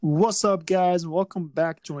What's up, guys? Welcome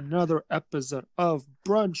back to another episode of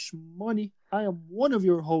Brunch Money. I am one of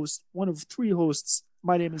your hosts, one of three hosts.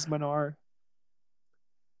 My name is Manar,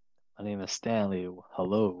 My name is Stanley.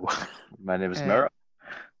 Hello. My name is and Mara.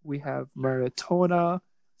 we have Maratona.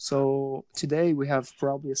 So today we have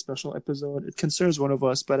probably a special episode. It concerns one of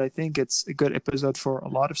us, but I think it's a good episode for a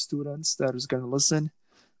lot of students that is going to listen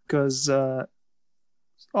because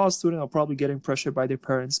all students are probably getting pressured by their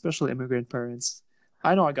parents, especially immigrant parents.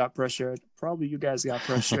 I know I got pressured. Probably you guys got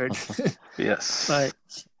pressured. Yes. Like,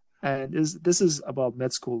 and this is about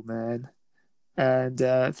med school, man. And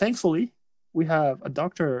thankfully, we have a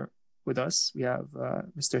doctor with us. We have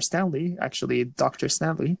Mr. Stanley, actually, Dr.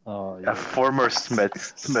 Stanley, Oh, A yeah. former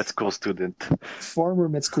med school student. former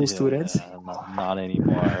med school student. Not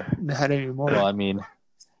anymore. Not anymore. Well, I mean,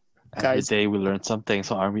 every Guys. day we learn something,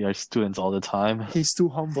 so aren't we our students all the time? He's too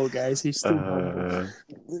humble, guys. He's too humble.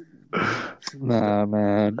 Nah,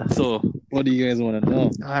 man. So, what do you guys want to know?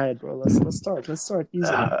 All right, bro. Let's start. Let's start easy.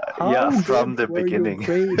 From the good were your beginning.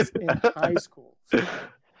 grades in high school?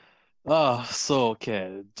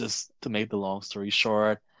 Okay, just to make the long story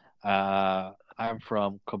short, I'm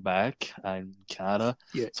from Quebec, I'm in Canada.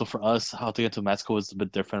 Yeah. So for us, how to get to med school is a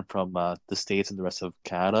bit different from the States and the rest of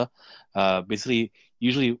Canada. Basically,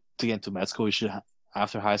 usually to get into med school,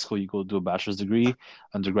 after high school, you go do a bachelor's degree,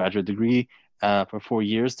 undergraduate degree, for 4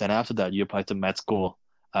 years. Then after that, you apply to med school,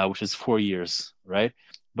 which is 4 years, right?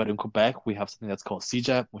 But in Quebec, we have something that's called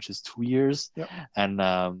CEGEP, which is 2 years. Yep. And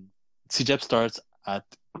CEGEP starts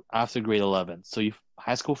after grade 11. So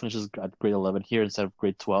high school finishes at grade 11 here instead of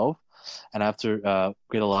grade 12. And after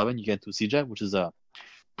grade 11, you get to CEGEP, which is a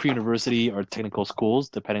pre-university or technical schools,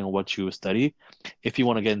 depending on what you study. If you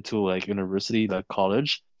want to get into like university, like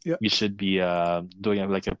college, Yep. you should be doing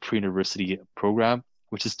like a pre-university program,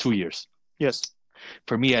 which is 2 years. Yes,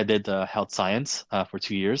 For me, I did health science for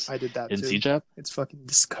 2 years I did that in too. CEGEP. It's fucking I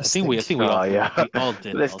disgusting. think we all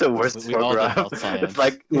did. That's the worst we all did program. health science. It's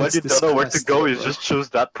like when It's you don't know where to go, you disgusting, bro. just choose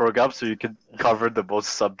that program so you can cover the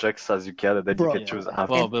most subjects as you can, and then Bro. you can choose half.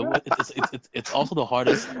 Well, but it's also the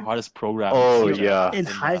hardest program. Oh, in CEGEP. yeah.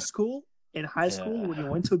 In high school, when you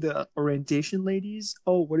went to the orientation ladies,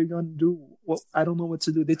 oh, what are you gonna do? Well, I don't know what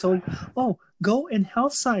to do. They told you, oh, go in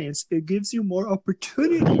health science. It gives you more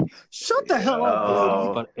opportunity. Shut the hell up,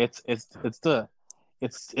 Oh. But it is the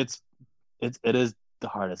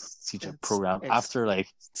hardest CEGEP program it's after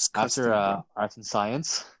disgusting, bro. arts and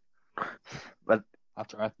science. But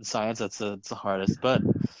After arts and science, it's the hardest. But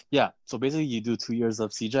yeah, so basically you do 2 years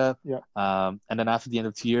of CEGEP. Yeah. And then after the end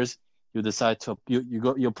of 2 years, you decide to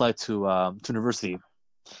you apply to university.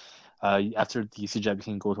 After the CEGEP, you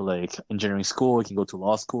can go to like engineering school, you can go to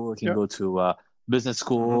law school, you can Yeah. go to business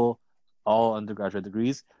school, all undergraduate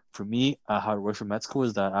degrees. For me, how it works for med school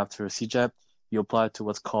is that after CEGEP, you apply to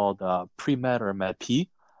what's called pre-med or med-P,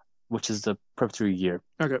 which is the preparatory year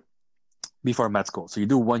Okay. before med school. So you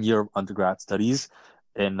do 1 year of undergrad studies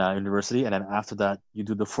in university, and then after that, you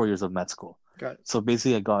do the 4 years of med school. Got it. So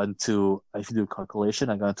basically, if you do calculation,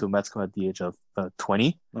 I got into med school at the age of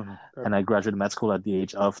 20, and I graduated med school at the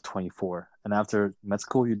age of 24. And after med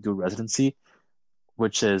school, you do residency,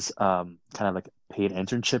 which is kind of like a paid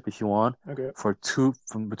internship if you want, Okay.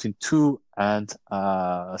 from between 2 and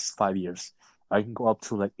 5 years. I can go up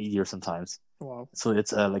to like 8 years sometimes. Wow. So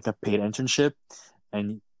it's like a paid internship,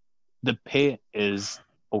 and the pay is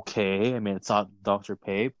okay. I mean, it's not doctor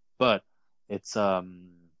pay, but it's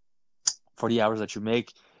for the hours that you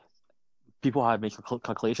make. People have make a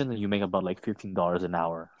calculation, and you make about like $15 an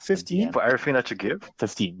hour. 15? for everything that you give?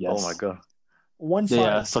 15, yes. Oh my god. 1-5.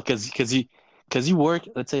 Yeah, so because you work,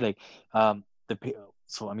 let's say like the pay.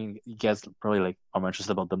 So I mean, you guys probably like are more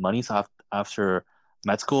interested about the money. So after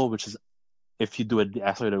med school, which is if you do it the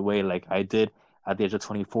accelerated way, like I did at the age of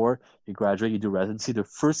 24, you graduate, you do residency. The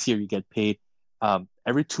first year you get paid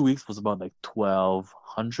every 2 weeks was about like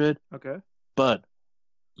 1,200, Okay. but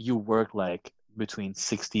you work like between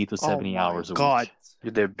 60 to 70 hours a God.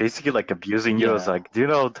 week. They're basically like abusing you. It's Yeah. like, do you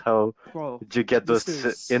know how Bro. did you get This those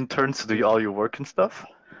is- interns to do all your work and stuff?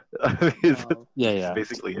 It's Wow. Yeah.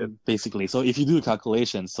 basically it. Basically. So if you do the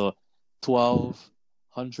calculation, so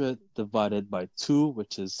 1,200 divided by 2,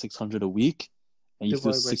 which is 600 a week, and you do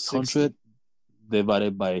Divided by 600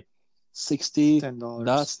 divided by 60, $10.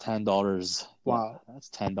 that's $10. Wow. Yeah, that's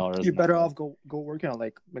 $10. You're an better hour. off go working at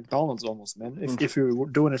like McDonald's almost, man. Mm. If you're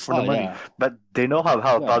doing it for the Oh, money. yeah. But they know how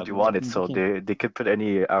Yeah, bad you want it, you so can- they could put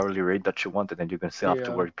any hourly rate that you want, and then you can still have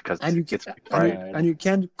to Yeah. work because And you it's can right. and you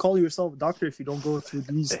can't call yourself a doctor if you don't go through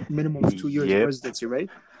these minimum of 2 years Yep. of residency, right?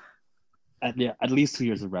 At least 2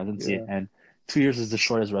 years of residency, Yeah. and 2 years is the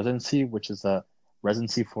shortest residency, which is a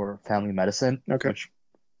residency for family medicine, Okay. which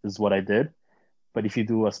is what I did. But if you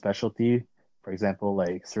do a specialty, for example,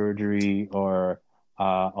 like surgery or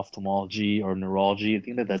ophthalmology or neurology, I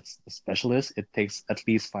think that's a specialist. It takes at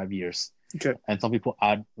least 5 years. Okay. And some people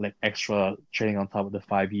add like extra training on top of the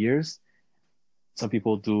 5 years. Some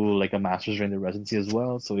people do like a master's during the residency as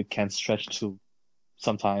well, so it can stretch to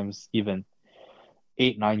sometimes even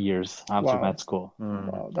 8, 9 years after Wow. med school.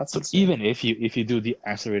 Wow, that's So insane. even if you do the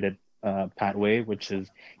accelerated pathway, which is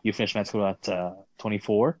you finish med school at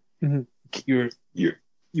 24, Mhm. you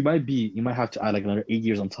might have to add like another 8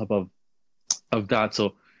 years on top of that.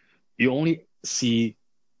 So you only see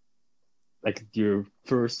like your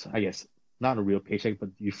first, I guess, not a real paycheck, but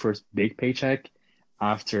your first big paycheck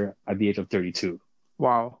after at the age of 32,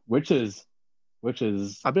 Wow. which is A bit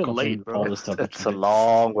considering late, bro. all the stuff that It's you a did.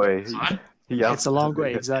 long way. Yeah. It's a long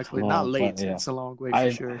way, It's exactly. a Not long, late. but yeah. It's a long way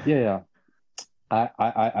for sure. Yeah.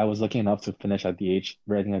 I was lucky enough to finish at the age,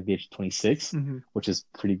 writing at the age of 26, Mm-hmm. which is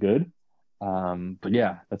pretty good. But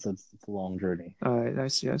yeah, it's a long journey. I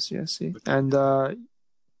see. And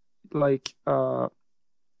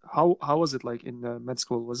how was it like in med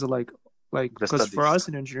school? Was it like The because for studies. us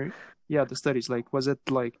in engineering, yeah, the studies, like was it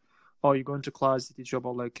like, oh, you go into class, they teach you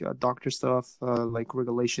about like doctor stuff, like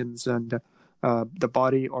regulations and the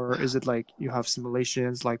body, or is it like you have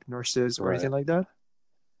simulations like nurses or anything like that?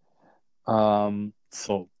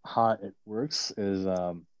 So how it works is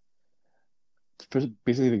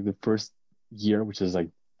basically like the first year, which is like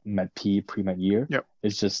med P, pre-med year, Yep.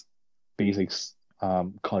 it's just basics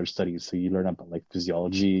college studies. So you learn about like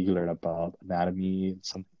physiology, you learn about anatomy,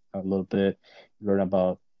 a little bit, you learn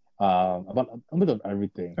about a bit of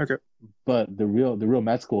everything. Okay. But the real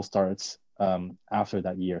med school starts after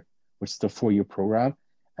that year, which is the 4-year program,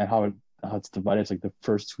 and how it's divided. It's like the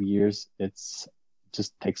first 2 years, it's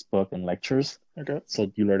just textbook and lectures. Okay. So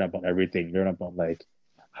you learn about everything. You learn about like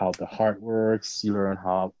how the heart works. You learn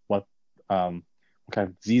what kind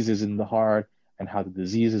of diseases in the heart and how the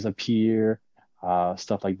diseases appear,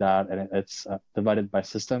 stuff like that. And it's divided by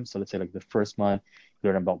system. So let's say like the first month, you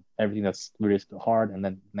learn about everything that's related to the heart, and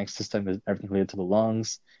then next system is everything related to the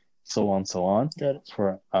lungs, so on, so on. Got it.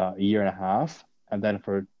 For a year and a half, and then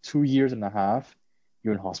for 2 years and a half,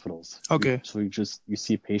 you're in hospitals. Okay. So you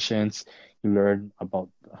see patients. You learn about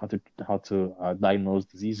how to diagnose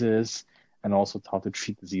diseases and also how to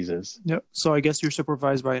treat diseases. Yeah. So I guess you're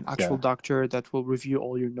supervised by an actual doctor that will review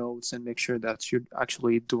all your notes and make sure that you're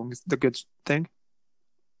actually doing the good thing.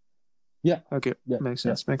 Yeah. Okay. Yeah. Makes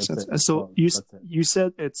sense. That's it. And so Well, that's it. you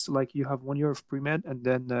said it's like you have 1 year of pre-med and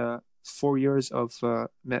then 4 years of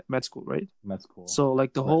med school, right? Med school. So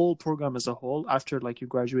like the Right. whole program as a whole, after like you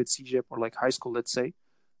graduate CGIP or like high school, let's say,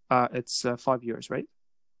 it's 5 years, right?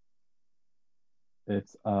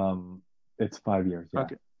 It's 5 years. Yeah.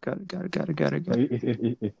 Okay. Got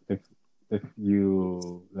it. If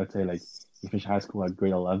you, let's say like you finish high school at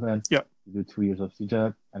grade 11, Yeah. you do 2 years of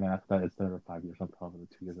CJEP, and then after that it's another 5 years on top of the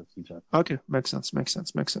 2 years of CJEP. Okay. Makes sense.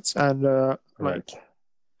 And like,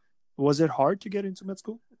 was it hard to get into med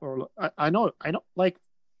school? Or I know, like,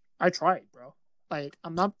 I tried, bro. Like,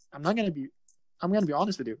 I'm gonna be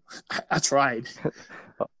honest with you. I tried.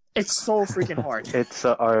 It's so freaking hard. It's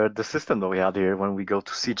the system that we had here when we go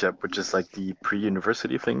to CJEP, which is like the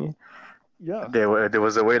pre-university thingy. Yeah. There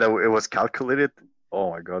was a way that it was calculated. Oh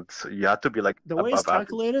my god! So you had to be like The way it's above average.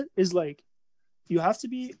 calculated is like you have to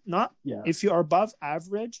be not Yeah. if you are above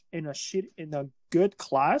average in a good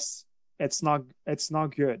class, it's not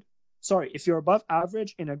good. Sorry, if you're above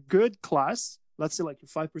average in a good class, let's say like you're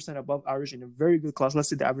 5% above average in a very good class, let's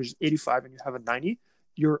say the average is 85 and you have a 90,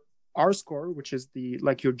 your R score, which is your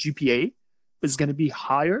GPA, is going to be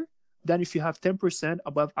higher than if you have 10%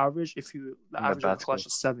 above average if the average of the class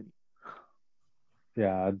is 70.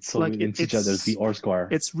 Yeah, so Like, in CJEP there's the R score.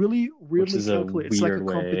 It's really Which is a calculated. It's like a weird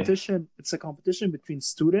way. competition. It's a competition between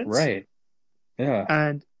students. Right. Yeah.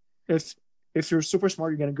 And if you're super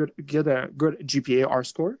smart, you're gonna get a good GPA R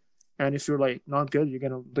score. And if you're like not good, you're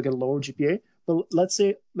gonna get a lower GPA. But let's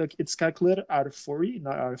say like it's calculated out of 40,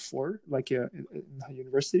 not out of 4, like in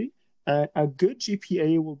university. And a good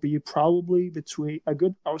GPA will be probably a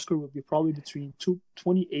good R score will be probably between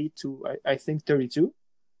 28 to I think 32.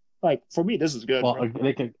 Like for me, this is good. Well, bro.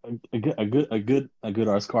 like a good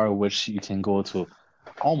R score, which you can go to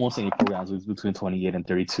almost any programs with between 28 and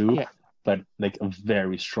 32. Yeah. But like a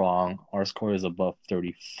very strong R score is above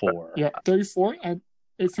 34. Yeah, 34. And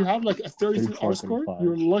if you have like a 33 R score, 35.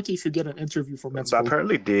 you're lucky if you get an interview for med But school.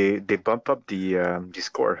 apparently they bump up the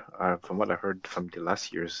score. From what I heard from the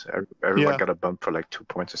last years, everyone Yeah. got a bump for like 2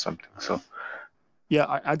 points or something. So Yeah,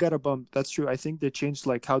 I got a bump. That's true. I think they changed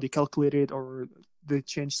like how they calculate it, or they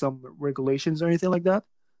changed some regulations or anything like that.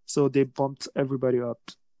 So they bumped everybody up.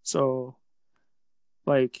 So,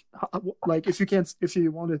 like, like if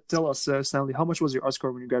you want to tell us, Stanley, how much was your art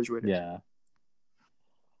score when you graduated? Yeah.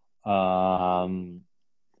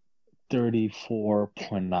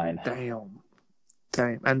 34.9.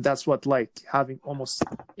 Damn. And that's what, like, having almost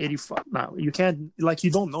 85. Now, you can't, like,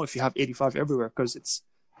 you don't know if you have 85 everywhere because it's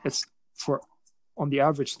for on the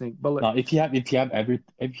average thing. But like, Now, if you have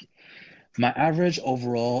my average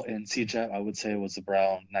overall in CJEP, I would say was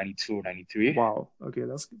around 92 or 93. wow, okay,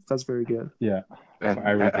 that's very good. Yeah. And For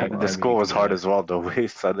everything, the school was hard as well, though. We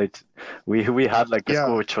had like a Yeah.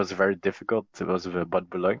 school which was very difficult. It was Bad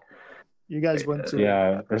Boulogne. You guys went to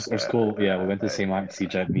Yeah, our school. Yeah, we went to the same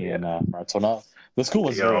CJEP, me and Maratona. The school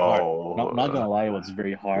was very hard. Not gonna lie, it was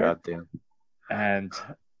very hard. Goddamn. And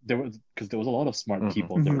there was a lot of smart Mhm.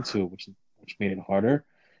 people there too, which made it harder.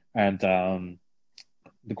 And the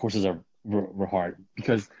courses were hard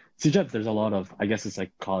because CJEP, there's a lot of, I guess it's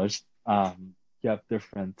like college. You have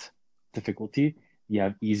different difficulty. You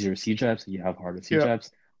have easier CJEPs, you have harder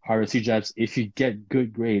CJEPs. Harder CJEPs, if you get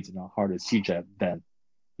good grades in a harder CJEP, then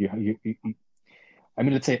you I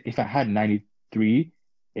mean, let's say if I had 93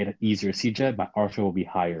 in an easier CJEP, my R score will be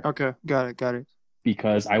higher Okay, got it.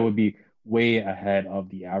 because I would be way ahead of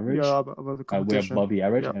the average, Yeah, above the way competition. above the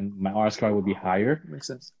average, Yeah. and my R score would be higher. Makes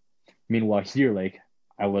sense. Meanwhile, here, like,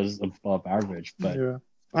 I was above average, but Yeah,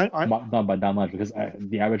 I not by that much because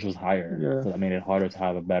the average was higher, Yeah. so that made it harder to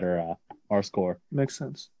have a better R score. makes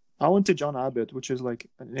sense. I went to John Abbott, which is like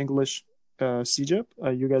an English CJEP.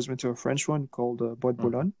 You guys went to a French one called Bois de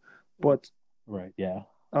Boulogne, but Right? Yeah.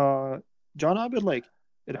 John Abbott, like,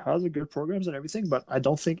 it has a good programs and everything, but I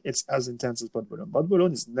don't think it's as intense as Bad Boulogne. Bad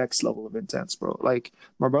Boulogne is next level of intense, bro. Like,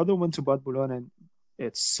 my brother went to Bad Boulogne and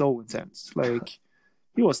it's so intense. Like,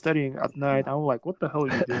 he was studying at night. I'm like, what the hell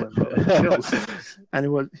are you doing, bro? Like, chill.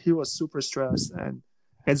 And he was super stressed, and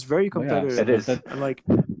it's very competitive. It is. And like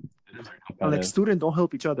students don't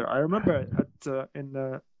help each other. I remember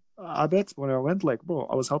in Abbott when I went, like, bro,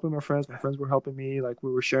 I was helping my friends were helping me, like,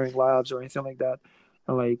 we were sharing labs or anything like that,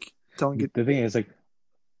 and like telling it. The thing is, like,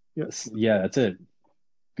 Yeah. yeah, that's it.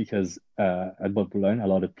 Because at Bois de Boulogne, a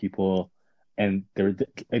lot of people, and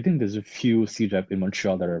I think there's a few CJEP in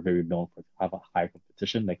Montreal that are very known for have a high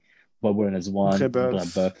competition. Like Bois de Boulogne is one,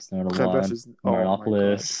 Brébeuf. is another Brébeuf one, is oh my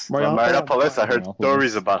Marianopolis. God. Marianopolis, I heard Marianopolis.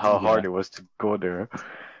 stories about how hard Yeah. it was to go there.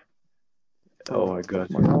 Oh my God.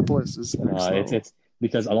 Marianopolis is next level. It's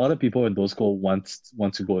because a lot of people in those schools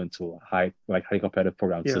want to go into highly competitive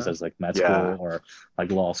programs, Yeah. such as like med Yeah. school or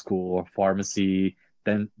like law school or pharmacy,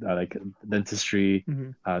 then like dentistry.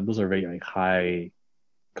 Mhm. Those are very like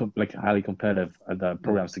highly competitive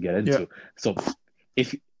programs to get into. Yeah. So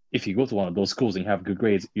if you go to one of those schools and you have good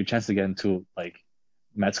grades, your chance to get into like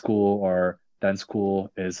med school or dent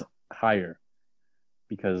school is higher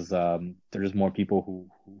because there's more people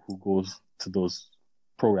who goes to those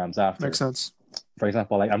programs after. Makes sense. For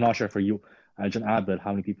example, like, I'm not sure for you, John Abbott,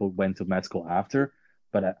 how many people went to med school after,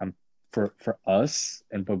 but for us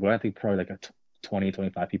and I think probably like 20,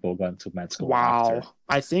 25 people went to med school Wow. after.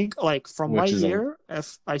 I think, like, from my Which is year,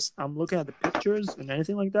 if I'm looking at the pictures and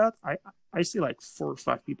anything like that, I see like 4 or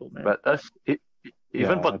 5 people, man. But that's it, even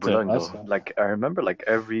Yeah, Bad that's Boulogne, it. though. Like, I remember, like,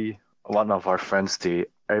 every one of our friends,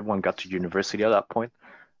 everyone got to university at that point,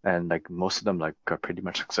 and like most of them like are pretty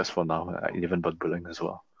much successful now, even Bad Boulogne as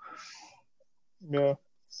well. Yeah.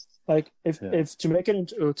 Like, if to make it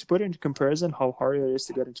into to put it into comparison how hard it is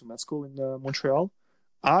to get into med school in Montreal,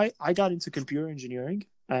 I got into computer engineering,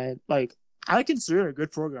 and like, I consider it a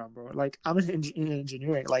good program, bro. Like, I'm in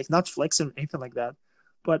engineering, like, not flexing or anything like that,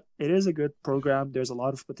 but it is a good program. There's a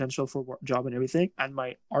lot of potential for job and everything, and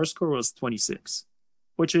my R score was 26,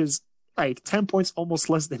 which is like 10 points almost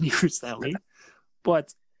less than yours, Stanley.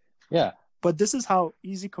 But Yeah. But this is how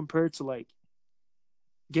easy compared to like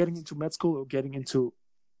getting into med school or getting into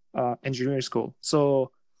engineering school.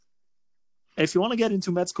 So if you want to get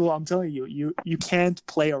into med school, I'm telling you, you can't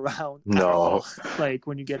play around at No. all, like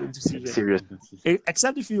when you get into CJ. Serious.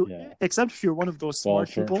 Except if you're one of those smart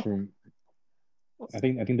people. I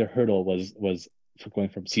think the hurdle was for going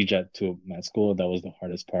from CJET to med school. That was the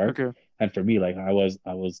hardest part. Okay. And for me, like, I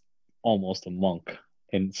was almost a monk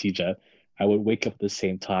in CJET. I would wake up at the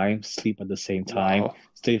same time, sleep at the same time, Wow.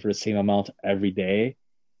 stay for the same amount every day,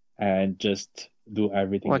 and just do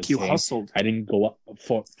everything Like, the you same. hustled. I didn't go up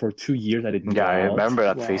for 2 years. I didn't go I out. remember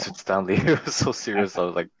that Wow. face with Stanley. It was so serious. I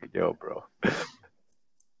was like, yo, bro.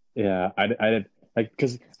 Yeah, I did, like,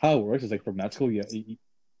 because how it works is like for med school,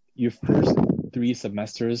 your first 3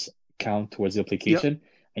 semesters count towards the application,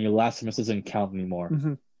 and your last semester doesn't count anymore.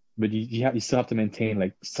 Mm-hmm. But you still have to maintain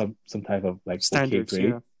like some type of like Standards, okay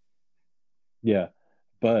grade. yeah. Yeah,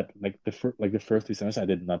 but like the first 2 semesters, I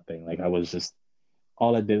did nothing. Like I was just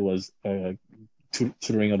all I did was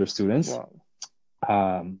tutoring other students, Wow.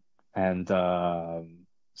 and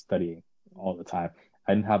studying all the time.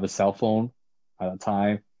 I didn't have a cell phone at the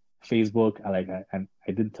time. Facebook, and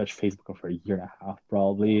I didn't touch Facebook for a year and a half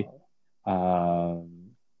probably. Wow.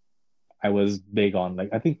 I was big on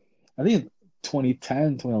I think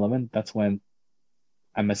 2010, 2011, that's when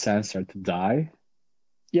MSN started to die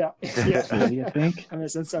Yeah. Yeah. slowly, I think. I mean,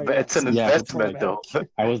 sorry. But it's an Yeah, investment though.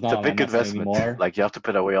 I was It's a not on big MSN investment. anymore. Like you have to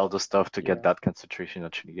put away all the stuff to Yeah. get that concentration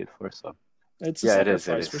that you need it for. So It's a yeah, it is. It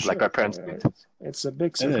sacrifice is. for Like sure. our parents Yeah, made. it's a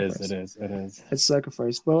big It sacrifice. is, it is, it is. It's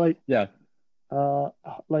sacrifice. But like, Yeah.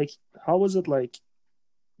 like, how was it like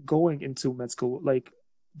going into med school? Like,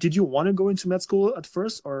 did you want to go into med school at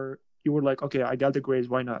first, or you were like, okay, I got the grades,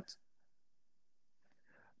 why not?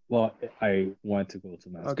 Well, I wanted to go to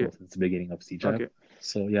med school Okay. since the beginning of CJEP. Okay.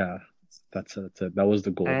 So yeah, that was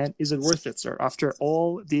the goal. And is it worth it, sir? After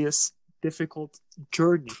all this difficult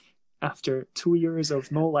journey, after 2 years of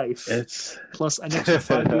no life, It's plus an extra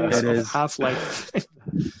 5 years It of is. half-life,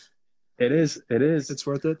 it is it's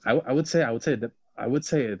worth it? I would say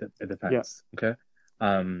it depends. Okay.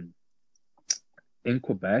 In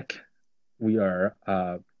Quebec, we are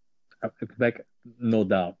Quebec, no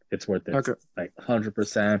doubt it's worth it. Okay. Like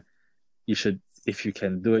 100%. You should, if you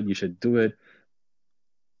can do it, you should do it.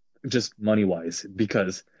 Just money wise,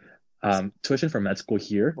 because tuition for med school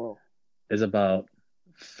here Wow. is about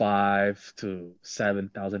 5,000 to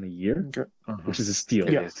 7,000 a year, Okay. which is a steal.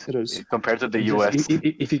 Yeah, it is. Compared to the Just-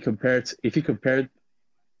 US. if you compare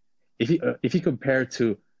it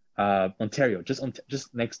to Ontario,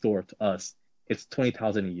 just next door to us, it's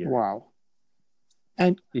 20,000 a year. Wow.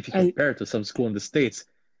 And If you and- compare it to some school in the States,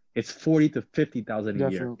 it's 40 to 50,000 a year.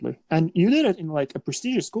 definitely. And you did it in like a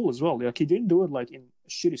prestigious school as well. Like you didn't do it like in a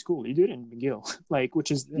shitty school. You did it in McGill, like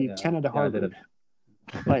which is the Yeah. Canada Yeah, I did Harvard.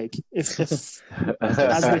 it. Like if as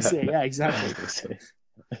they say, yeah, exactly.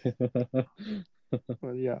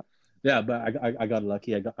 Well, yeah. Yeah, but I got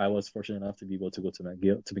lucky. I was fortunate enough to be able to go to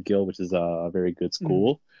McGill, which is a very good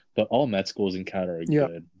school. But all med schools in Canada are Yeah.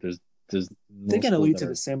 good. There's no They're gonna schools lead that to are-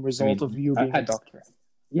 the same result of you I- being I- a doctor.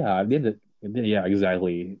 Yeah, yeah,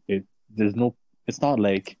 exactly. It's not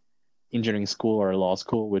like engineering school or law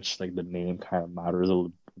school, which like the name kind of matters a little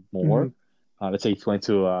bit more. Mm-hmm. Let's say if you went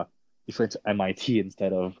to MIT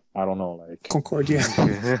instead of, I don't know, like Concordia.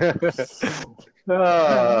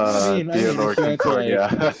 Ah, I mean, dear if Lord you went to,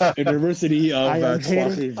 Concordia. University of I am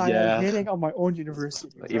Scotland, yeah. hating on my own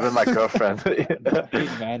university. Even my girlfriend. Hey,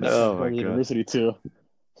 man, that's Oh my Concordia God. University too.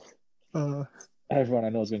 Uh, Everyone I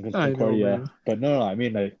know is going to I know, Concordia, man. but no, I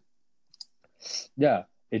mean, like, yeah,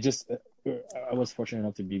 it just I was fortunate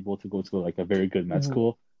enough to be able to go to like a very good med Mhm.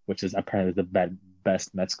 school, which is apparently the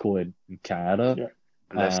best med school in Canada. Yeah.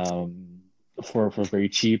 Blessed. For very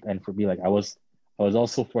cheap, and for me, like I was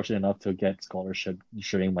also fortunate enough to get scholarship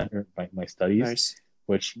during my studies, nice.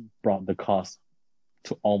 which brought the cost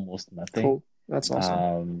to almost nothing. Cool. That's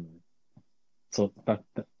awesome. So that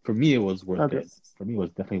for me it was worth Okay. it. For me, it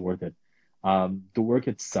was definitely worth it. The work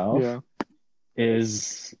itself Yeah.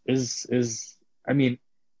 is I mean,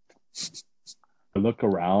 I look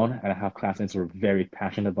around and I have classmates who are very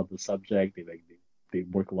passionate about the subject. They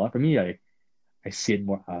work a lot. For me, I see it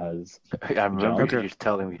more as I remember Okay. you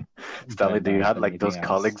telling me, Stanley, do you than had like those anything else.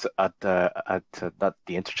 colleagues at not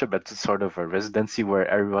the internship, but sort of a residency where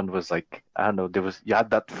everyone was like, I don't know, you had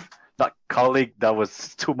that colleague that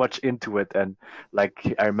was too much into it, and like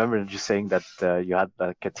I remember you saying that you had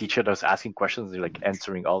like a teacher that was asking questions, and you're like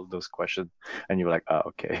answering all of those questions, and you were like, oh,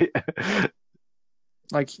 okay.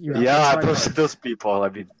 Like you have to Yeah, try hard. those people. I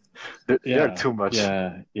mean, they're too much.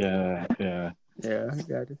 Yeah. Yeah, I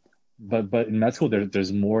got it. But in med school,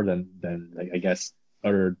 there's more than like I guess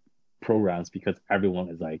other programs, because everyone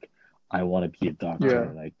is like, I want to be a doctor.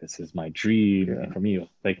 Yeah. Like this is my dream. Yeah. And for me,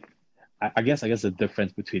 like I guess the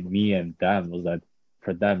difference between me and them was that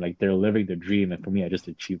for them, like they're living the dream, and for me, I just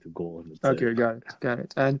achieved the goal. And that's Okay, it. got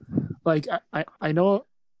it. And like I know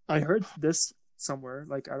I heard this somewhere,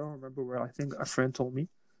 like I don't remember where. I think a friend told me.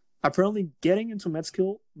 Apparently getting into med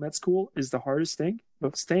school is the hardest thing,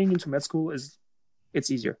 but staying into med school it's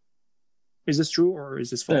easier. Is this true or is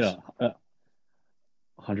this false? No,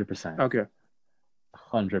 100%. Okay.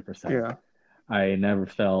 100%. Yeah. I never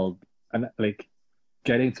felt, and like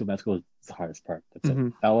getting to med school is the hardest part. That's Mhm.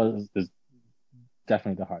 it. That is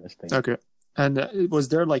definitely the hardest thing. Okay. And was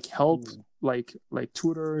there like help, like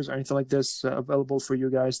tutors or anything like this available for you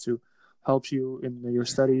guys to help you in your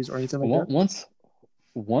studies or anything like that?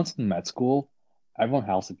 Once in med school, everyone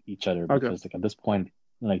helps each other, because Okay. like at this point,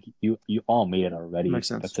 like you all made it already. Makes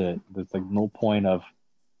sense. That's it. There's like no point of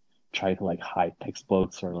try to like hide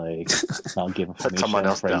textbooks or like not give Let someone information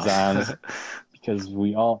else for down. exams because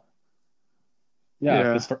we all Yeah.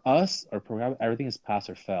 because for us our program everything is pass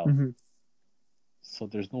or fail. Mhm. So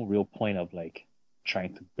there's no real point of like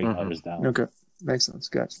trying to bring Mhm. others down. Okay, makes sense.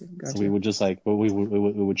 Gotcha. So we would just like we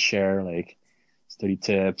would share like study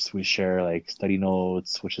tips, we share like study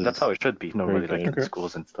notes, which is That's how it should be normally, like in Okay.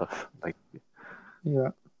 schools and stuff. Like,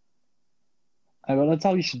 Yeah. well, that's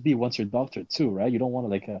how you should be once you're a doctor too, right? You don't want to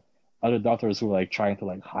like other doctors who are like trying to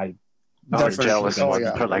like hide. Definitely. jealous Oh, ones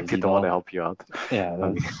yeah. are like they don't want to help you out.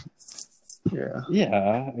 Yeah, Yeah.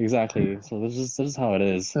 yeah, exactly. So this is how it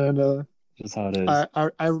is. And This is how it is.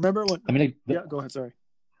 I remember when. I mean, like, Yeah, go ahead. Sorry.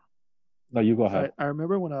 no, you go ahead. I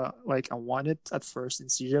remember when I wanted at first in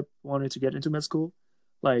CEGEP wanted to get into med school.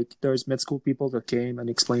 Like there's med school people that came and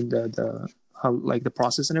explained the how like the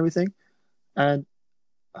process and everything. And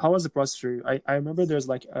how was the process for you? I remember there's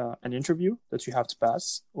like an interview that you have to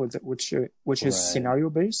pass, which is Right. scenario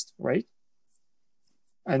based, right?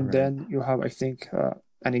 And Right. then you have, I think,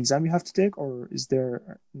 an exam you have to take, or is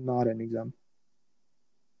there not an exam?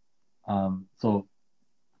 So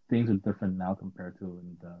things are different now compared to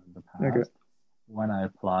in the past. Okay. When I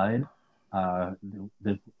applied,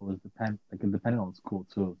 it was depending on school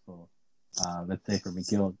too. So, let's say for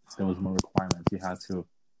McGill, there was more requirements. You had to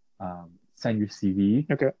send your CV,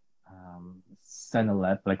 Okay. send a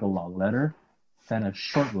long letter, send a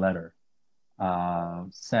short letter,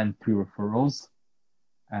 send 3 referrals,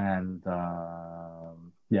 and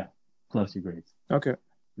plus your grades. Okay.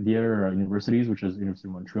 The other universities, which is University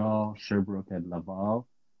of Montreal, Sherbrooke, and Laval,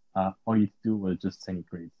 all you do was just send your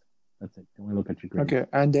grades. That's it. They only look at your grades. Okay.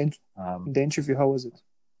 And then Um, the interview, how was it?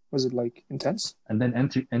 Was it like intense? and then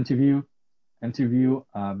interview,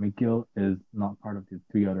 McGill is not part of the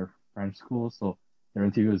 3 other French schools, so their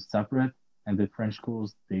interview is separate. And the French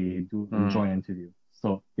schools, they do a joint interview.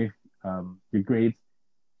 So if your grades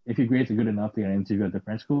are good enough to get an interview at the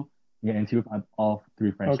French school, you get an interview at all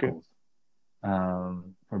 3 French Okay. schools.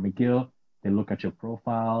 For McGill, they look at your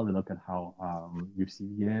profile, they look at how your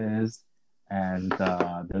CV is, and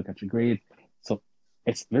they look at your grades. So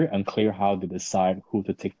it's very unclear how they decide who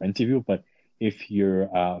to take for interview, but if your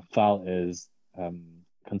file is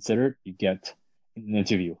considered, you get an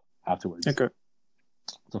interview afterwards. Okay.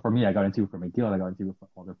 So for me, I got interview for McGill, I got interview for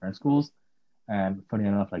all the French schools, and funny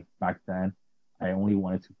enough, like back then, I only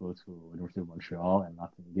wanted to go to University of Montreal and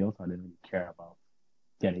not to McGill, so I didn't really care about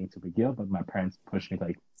getting into McGill, but my parents pushed me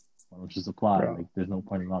like, why don't you just apply? Bro. Like, there's no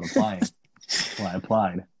point in not applying. So I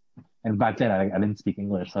applied, and back then I didn't speak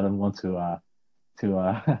English, so I didn't want to to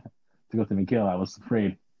go to McGill. I was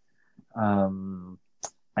afraid. And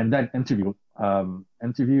then interview,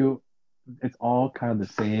 it's all kind of the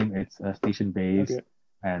same. It's station based Okay.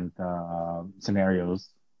 and scenarios,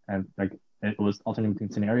 and like it was alternating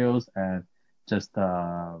between scenarios and just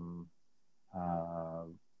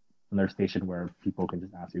another station where people can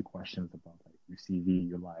just ask you questions about like your CV,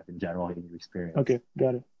 your life in general, and your experience. Okay.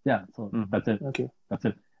 Got it. Yeah, so that's it. Okay. That's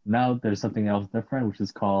it. Now there's something else different, which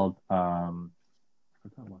is called I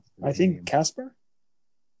forgot what's the I think name. Casper.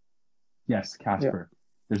 Yes, Casper.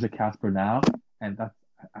 There's a Casper now, and that's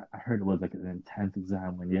I heard it was like an intense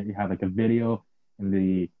exam when you have like a video and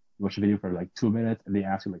you watch a video for like 2 minutes and they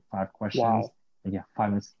ask you like 5 questions. Wow. And you have 5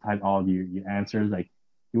 minutes to type all your answers. Like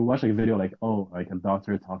you watch like a video like, oh, like a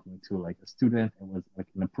doctor talking to like a student and was like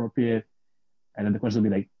inappropriate, and then the question will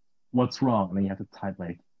be like, what's wrong? And then you have to type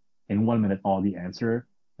like in 1 minute all the answer.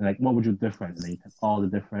 And like, what would you do different? And then you type all the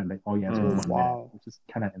different, like all the answers in 1 Wow. minute, which is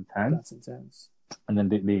kind of intense. That's intense. And then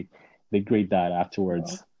they grade that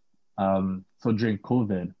afterwards. So during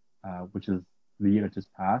COVID, which is the year that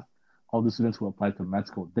just passed, all the students who applied to med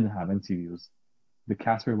school didn't have interviews. The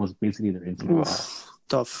Casper was basically their interview. Oof,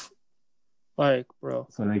 tough. Like, bro.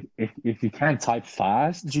 So like, if you can't type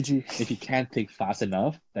fast, GG. if you can't think fast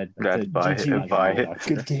enough, that's That's it. buy GG, it, you're buy not a it.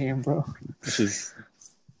 doctor. Good game, bro. Which is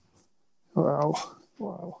Wow.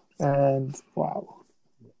 And wow.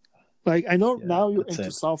 Like, I know Yeah, now you're that's into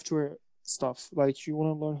it. software stuff. Like, you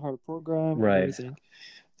want to learn how to program and Right. everything.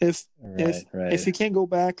 If right. you can go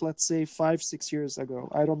back, let's say 5-6 years ago,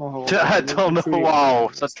 I don't know how old I you are, don't know. pretty old. Wow,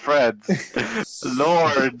 such friends.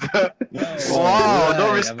 Lord. Wow,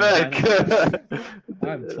 no respect.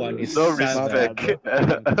 I'm 27. No respect.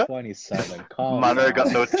 I'm 27. Calm Manor got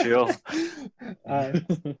down. no chill.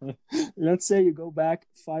 Let's say you go back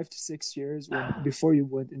 5 to 6 years before you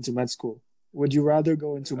went into med school. Would you rather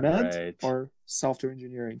go into med Right. or software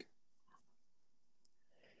engineering?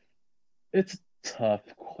 It's a tough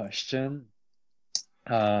question.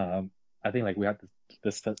 I think like we had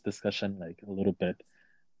this discussion like a little bit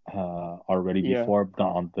already Yeah. before,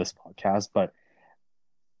 not on this podcast, but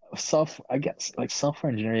I guess like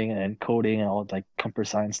software engineering and coding and all like computer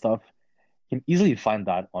science stuff, you can easily find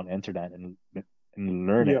that on the internet and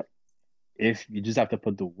learn Yeah. it if you just have to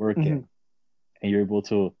put the work Mhm. in and you're able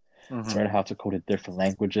to Mhm. learn how to code in different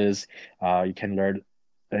languages. You can learn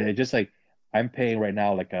just like I'm paying right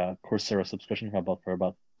now like a Coursera subscription for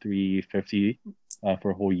about 350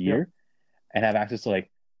 for a whole Yeah. year and have access to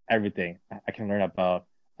like everything. I can learn about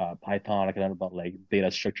Python. I can learn about like data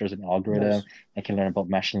structures and algorithm. Nice. I can learn about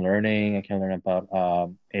machine learning. I can learn about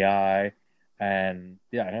AI, and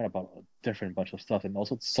yeah, I learn about a different bunch of stuff, and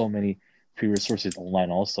also so many free resources online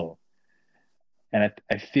also. And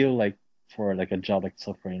I feel like for like a job like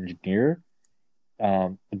software engineer,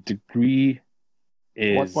 a degree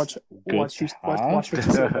What is watch good watch to you have, watch what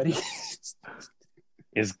you say, buddy.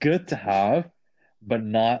 is good to have, but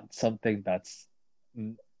not something that's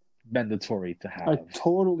mandatory to I have.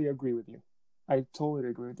 totally agree with you. I totally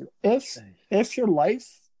agree with you. If your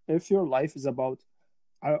life is about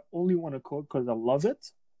I only want to code because I love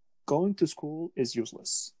it, going to school is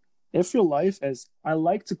useless. If your life is I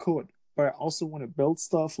like to code, but I also want to build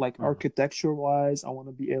stuff like architecture wise, I want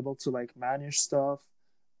to be able to like manage stuff,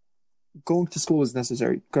 going to school is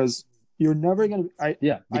necessary because you're never gonna I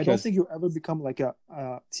don't Because think you'll ever become like a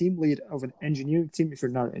team lead of an engineering team if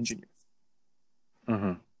you're not an engineer.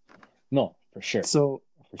 Mhm. no, for sure, So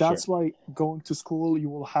for that's sure. why going to school you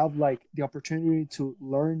will have like the opportunity to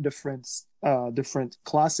learn different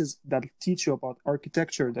classes that teach you about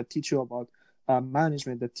architecture, that teach you about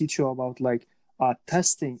management, that teach you about like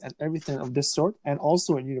testing and everything of this sort. And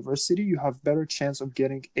also in university you have better chance of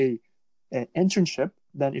getting an internship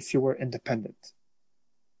than if you were independent.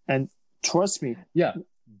 And trust me, Yeah,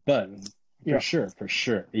 but yeah, for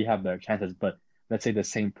sure, you have better chances. But let's say the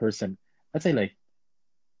same person, let's say like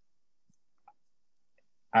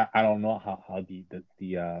I don't know how the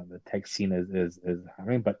tech scene is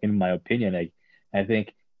happening, but in my opinion, I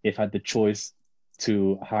think if I had the choice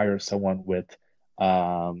to hire someone with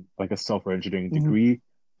like a software engineering mm-hmm. degree,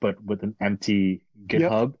 but with an empty Yep,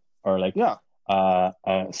 GitHub, or like yeah,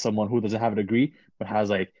 someone who doesn't have a degree but has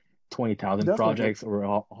like 20,000 definitely, projects or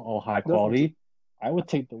all high definitely, quality, I would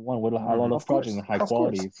take the one with a lot of Mhm. projects and high of course.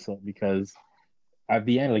 quality. So because at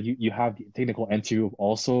the end, like you have the technical interview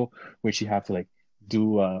also, which you have to like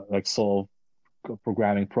do like solve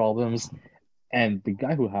programming problems, and the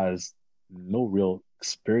guy who has no real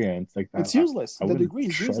experience like that, It's useless. I The wouldn't degree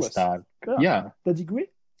is trust useless. that. Yeah, Yeah, the degree,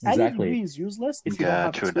 any degree exactly, is useless if you don't Yeah,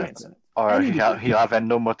 have true. That. experience in it. Or Any degree. he'll have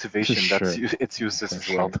no for motivation. sure, It's useless for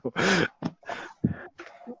as well. sure. Though.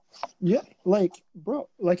 Yeah, like bro,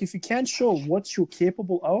 like if you can't show what you're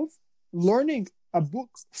capable of, learning a book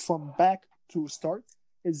from back to start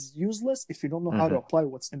is useless if you don't know how to Mhm. apply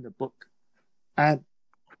what's in the book. And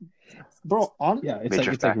bro, Yeah,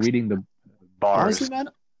 Major it's like facts, reading the honestly, bars. man,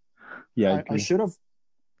 yeah, I should have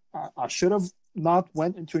I should have not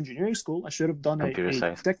went into engineering school. I should have done Computer a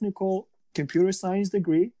science. technical computer science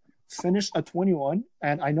degree, finished at 21,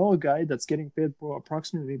 and I know a guy that's getting paid for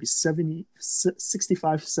approximately maybe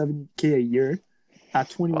 65, 70K a year at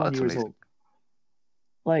Wow, 21 that's years amazing. old.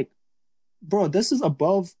 Like, bro, this is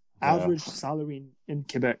above yeah. average salary in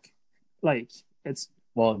Quebec. Like, it's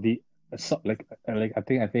Well, like I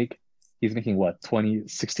think he's making what 60 to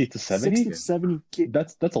 60 to 70. 70K.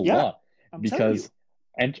 That's a Yeah, lot I'm telling you. because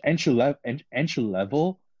entry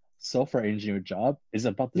level software engineer job is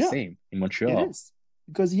about the Yeah, same in it Montreal. is.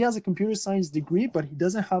 Because he has a computer science degree, but he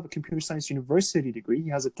doesn't have a computer science university degree. He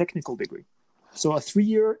has a technical degree. So a 3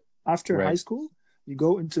 year after high Right. school, you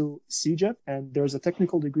go into CEGEP, and there's a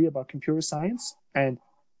technical degree about computer science, and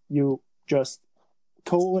you just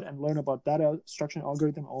code and learn about data structure and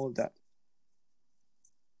algorithm, all of that.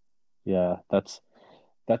 Yeah, that's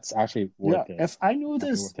actually worth Yeah, it. if I knew Actually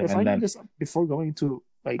this, worth it. if And I knew then this before going to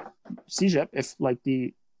like CEGEP, if like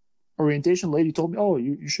the orientation lady told me, oh,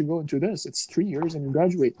 you should go into this, it's 3 years and you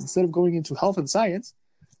graduate, instead of going into health and science,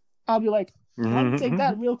 I'll be like, let me take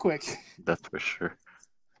that real quick. That's for sure.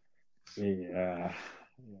 yeah,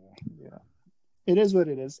 Yeah, it is what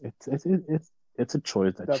it is. it's a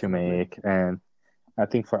choice that Definitely. you make, and I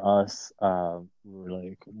think for us, we're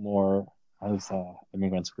like more as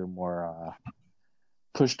immigrants, we're more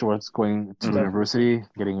pushed towards going to Mhm. university,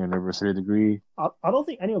 getting a university degree. I don't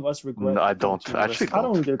think any of us regret. No, I going don't. to I actually university. I don't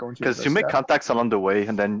don't. regret going to Because you university. make contacts along the way,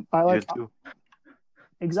 and then I like you do.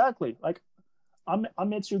 exactly like I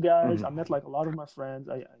met you guys. Mhm. I met like a lot of my friends.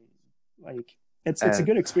 I like it's a And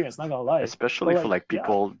good experience. Not gonna lie. especially But, for like yeah.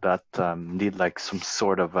 people that need like some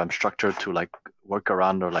sort of structure to like work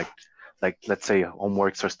around, or like let's say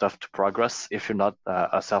homeworks or stuff to progress. If you're not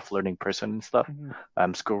a self-learning person and stuff,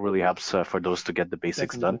 Mhm. school really helps for those to get the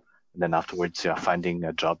basics Definitely. done. And then afterwards, finding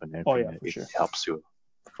a job and everything, Oh, yeah, for it sure. helps you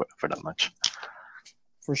for that much.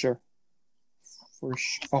 For sure.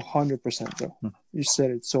 100%, though. You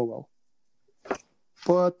said it so well.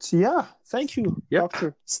 But yeah, thank you, Yep.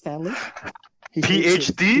 Dr. Stanley. He hates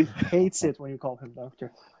it. PhD? He hates it when you call him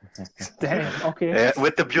doctor. Damn, okay.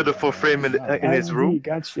 With the beautiful frame in his Andy, room.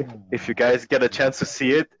 Gotcha. If you guys get a chance to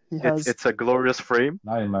see it, He has it's a glorious frame.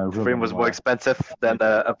 Not in my room. The frame was more anymore. expensive than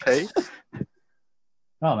a pay.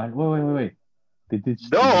 No, man. Wait.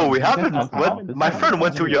 No, we did you haven't. guys have When, office? my friend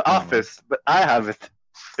went to your office, but I have it.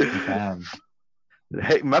 Damn.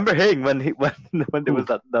 Hey, remember Hing when there was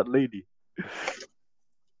that lady?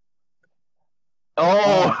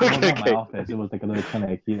 Oh, It was not my okay. office. It was like a little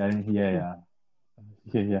clinic. Yeah.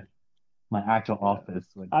 My actual office.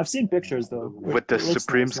 I've seen pictures though. With the It looks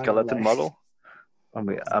Supreme nice, not gonna skeleton lie. model.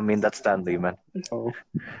 I mean that's Stanley, man. Oh.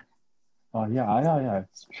 Oh yeah.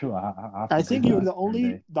 It's true. I think you're the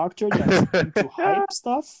only doctor that's into hype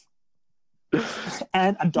stuff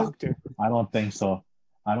and a doctor. I don't think so.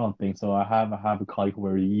 I have a colleague who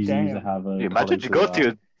wears Yeezys. Damn. I have a Imagine you colleague go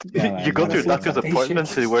who, to yeah, you go to your Gotta doctor's flex on appointment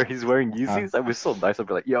patience. where he's wearing Yeezys. That was so nice. I'd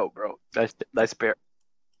be like, yo, bro, nice pair.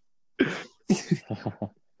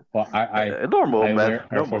 Well, I Normal, I man. wear Air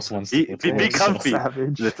Normal. Force Ones. Be Damn, so comfy.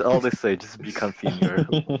 savage. That's all they say. Just be comfy in your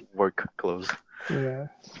work clothes. Yeah.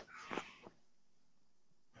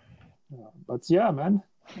 But yeah, man,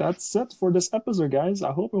 that's it for this episode, guys.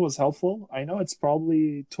 I hope it was helpful. I know it's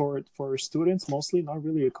probably for students mostly, not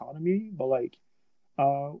really economy, but like,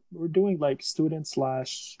 we're doing like student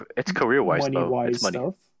slash It's career wise money though. wise It's money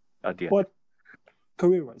stuff. at the end. But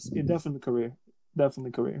career wise, yeah, definitely career.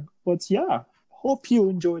 But yeah, hope you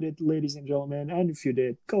enjoyed it, ladies and gentlemen. And if you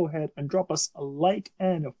did, go ahead and drop us a like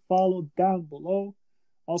and a follow down below.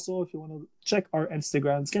 Also, if you want to check our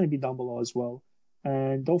Instagram, it's going to be down below as well.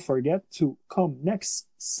 And don't forget to come next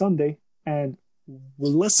Sunday and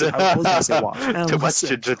listen. I was going to say watch. And Too much listen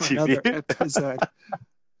Ginger to another TV. episode.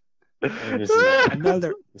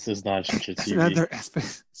 This is not Ginger TV.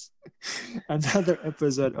 Another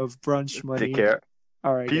episode of Brunch Money. Take care.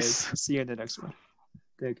 All right, Peace. guys. See you in the next one.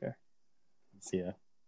 Take care. See ya.